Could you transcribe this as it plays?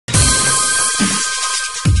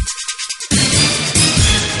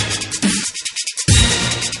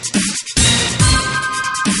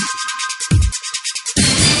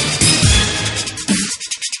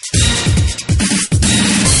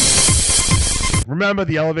Remember,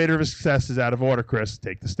 the elevator of success is out of order, Chris.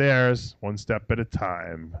 Take the stairs, one step at a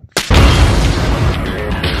time.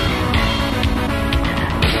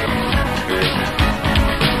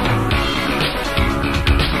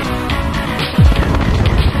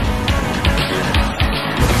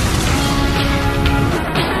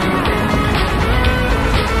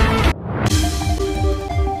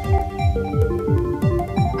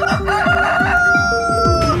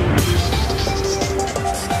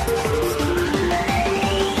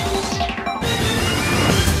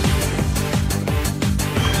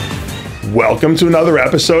 Welcome to another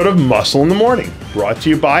episode of Muscle in the Morning, brought to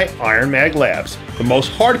you by Iron Mag Labs, the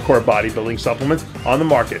most hardcore bodybuilding supplements on the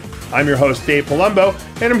market. I'm your host, Dave Palumbo,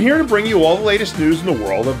 and I'm here to bring you all the latest news in the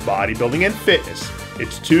world of bodybuilding and fitness.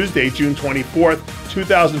 It's Tuesday, June 24th,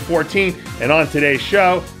 2014, and on today's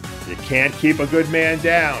show, you can't keep a good man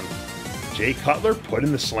down. Cutler Put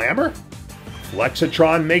in the slammer?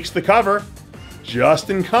 Flexatron makes the cover.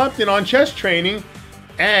 Justin Compton on chest training,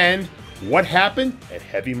 and what happened at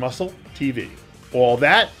Heavy Muscle TV. All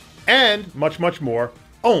that and much, much more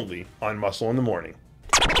only on Muscle in the Morning.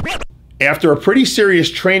 After a pretty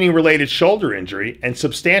serious training-related shoulder injury and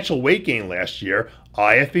substantial weight gain last year,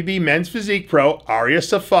 IFBB men's physique pro Arya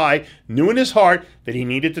Safai knew in his heart that he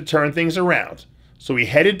needed to turn things around. So he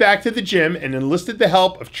headed back to the gym and enlisted the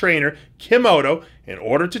help of trainer Kim Odo in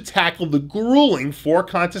order to tackle the grueling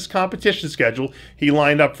 4-contest competition schedule he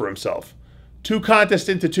lined up for himself. 2 contests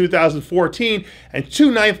into 2014 and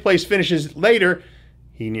 2 ninth-place finishes later,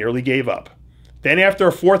 he nearly gave up. Then after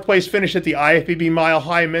a 4th-place finish at the IFBB Mile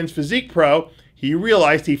High Men's Physique Pro, he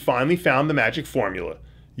realized he finally found the magic formula.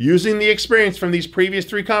 Using the experience from these previous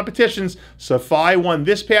 3 competitions, Safai won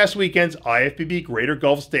this past weekend's IFBB Greater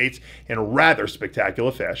Gulf States in rather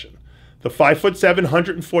spectacular fashion. The 5'7",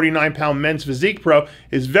 149-pound men's physique pro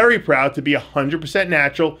is very proud to be 100%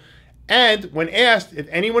 natural, and when asked if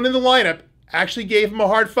anyone in the lineup actually gave him a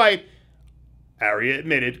hard fight, Arya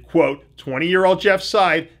admitted, quote, 20-year-old Jeff's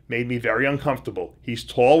side made me very uncomfortable. He's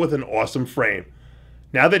tall with an awesome frame.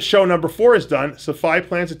 Now that show number 4 is done, Safai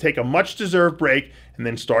plans to take a much-deserved break and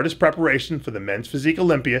then start his preparation for the Men's Physique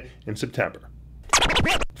Olympia in September.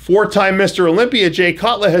 4-time Mr. Olympia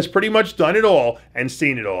Cutler has pretty much done it all and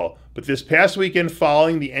seen it all. But this past weekend,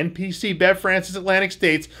 following the NPC Bev Francis Atlantic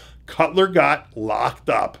States, Cutler got locked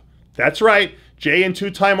up. That's right. Jay and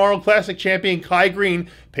 2-time Arnold Classic champion Kai Green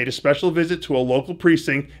paid a special visit to a local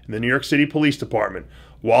precinct in the New York City Police Department.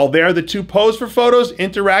 While there, the two posed for photos,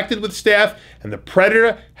 interacted with staff, and the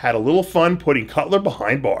Predator had a little fun putting Cutler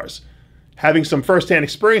behind bars. Having some first-hand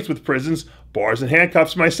experience with prisons, bars, and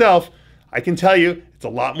handcuffs myself, I can tell you it's a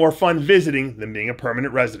lot more fun visiting than being a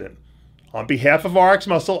permanent resident. On behalf of RX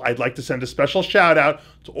Muscle, I'd like to send a special shout-out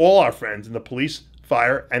to all our friends in the police,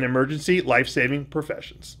 fire, and emergency life-saving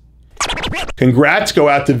professions. Congrats go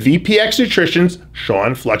out to VPX Nutrition's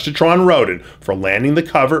Sean Flexatron Roden for landing the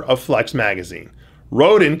cover of Flex magazine.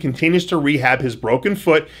 Roden continues to rehab his broken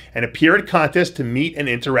foot and appear at contests to meet and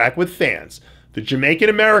interact with fans. The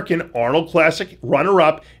Jamaican-American Arnold Classic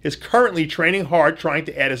runner-up is currently training hard, trying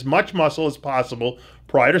to add as much muscle as possible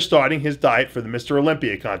prior to starting his diet for the Mr.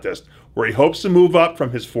 Olympia contest, where he hopes to move up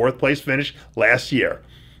from his 4th-place finish last year.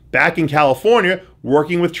 Back in California,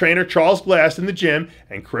 working with trainer Charles Glass in the gym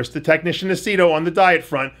and Chris the Technician Aceto on the diet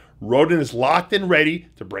front, Roden is locked and ready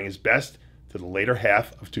to bring his best to the later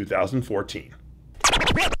half of 2014.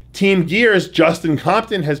 Team Gear's Justin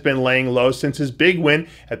Compton has been laying low since his big win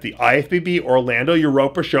at the IFBB Orlando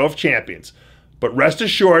Europa Show of Champions. But rest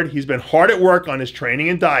assured, he's been hard at work on his training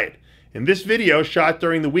and diet. In this video, shot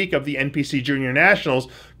during the week of the NPC Junior Nationals,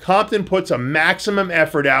 Compton puts a maximum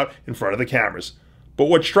effort out in front of the cameras. But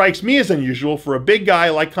what strikes me as unusual for a big guy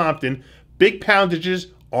like Compton, big poundages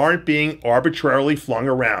aren't being arbitrarily flung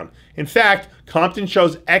around. In fact, Compton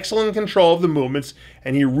shows excellent control of the movements,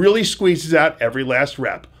 and he really squeezes out every last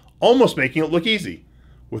rep, almost making it look easy.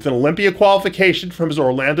 With an Olympia qualification from his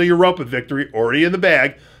Orlando Europa victory already in the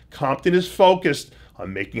bag, Compton is focused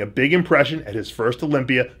on making a big impression at his first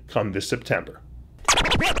Olympia come this September.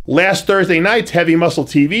 Last Thursday night's Heavy Muscle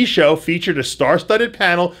TV show featured a star-studded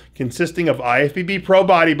panel consisting of IFBB pro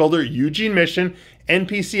bodybuilder Eugene Mission,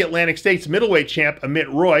 NPC Atlantic States middleweight champ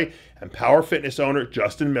Amit Roy, and Power Fitness owner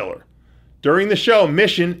Justin Miller. During the show,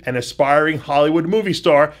 Mission, an aspiring Hollywood movie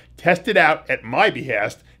star, tested out, at my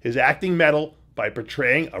behest, his acting mettle by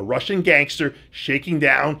portraying a Russian gangster shaking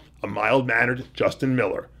down a mild-mannered Justin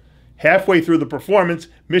Miller. Halfway through the performance,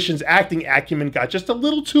 Mission's acting acumen got just a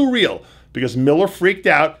little too real because Miller freaked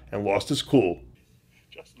out and lost his cool.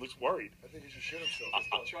 Justin looks worried. I think he should shit himself.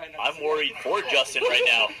 I'm worried for Justin right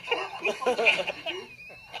now.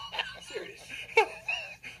 Serious.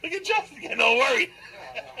 Look at Justin again, don't worry.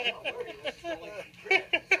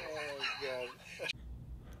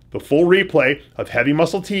 The full replay of Heavy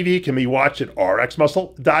Muscle TV can be watched at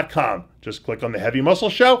rxmuscle.com. Just click on the Heavy Muscle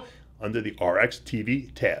Show under the RX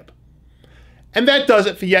TV tab. And that does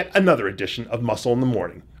it for yet another edition of Muscle in the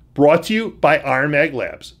Morning, brought to you by Iron Mag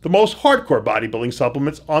Labs, the most hardcore bodybuilding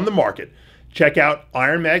supplements on the market. Check out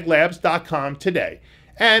ironmaglabs.com today.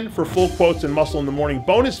 And for full quotes and Muscle in the Morning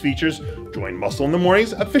bonus features, join Muscle in the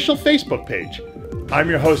Morning's official Facebook page. I'm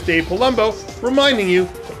your host, Dave Palumbo, reminding you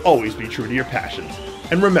to always be true to your passions.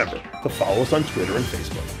 And remember to follow us on Twitter and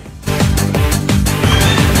Facebook.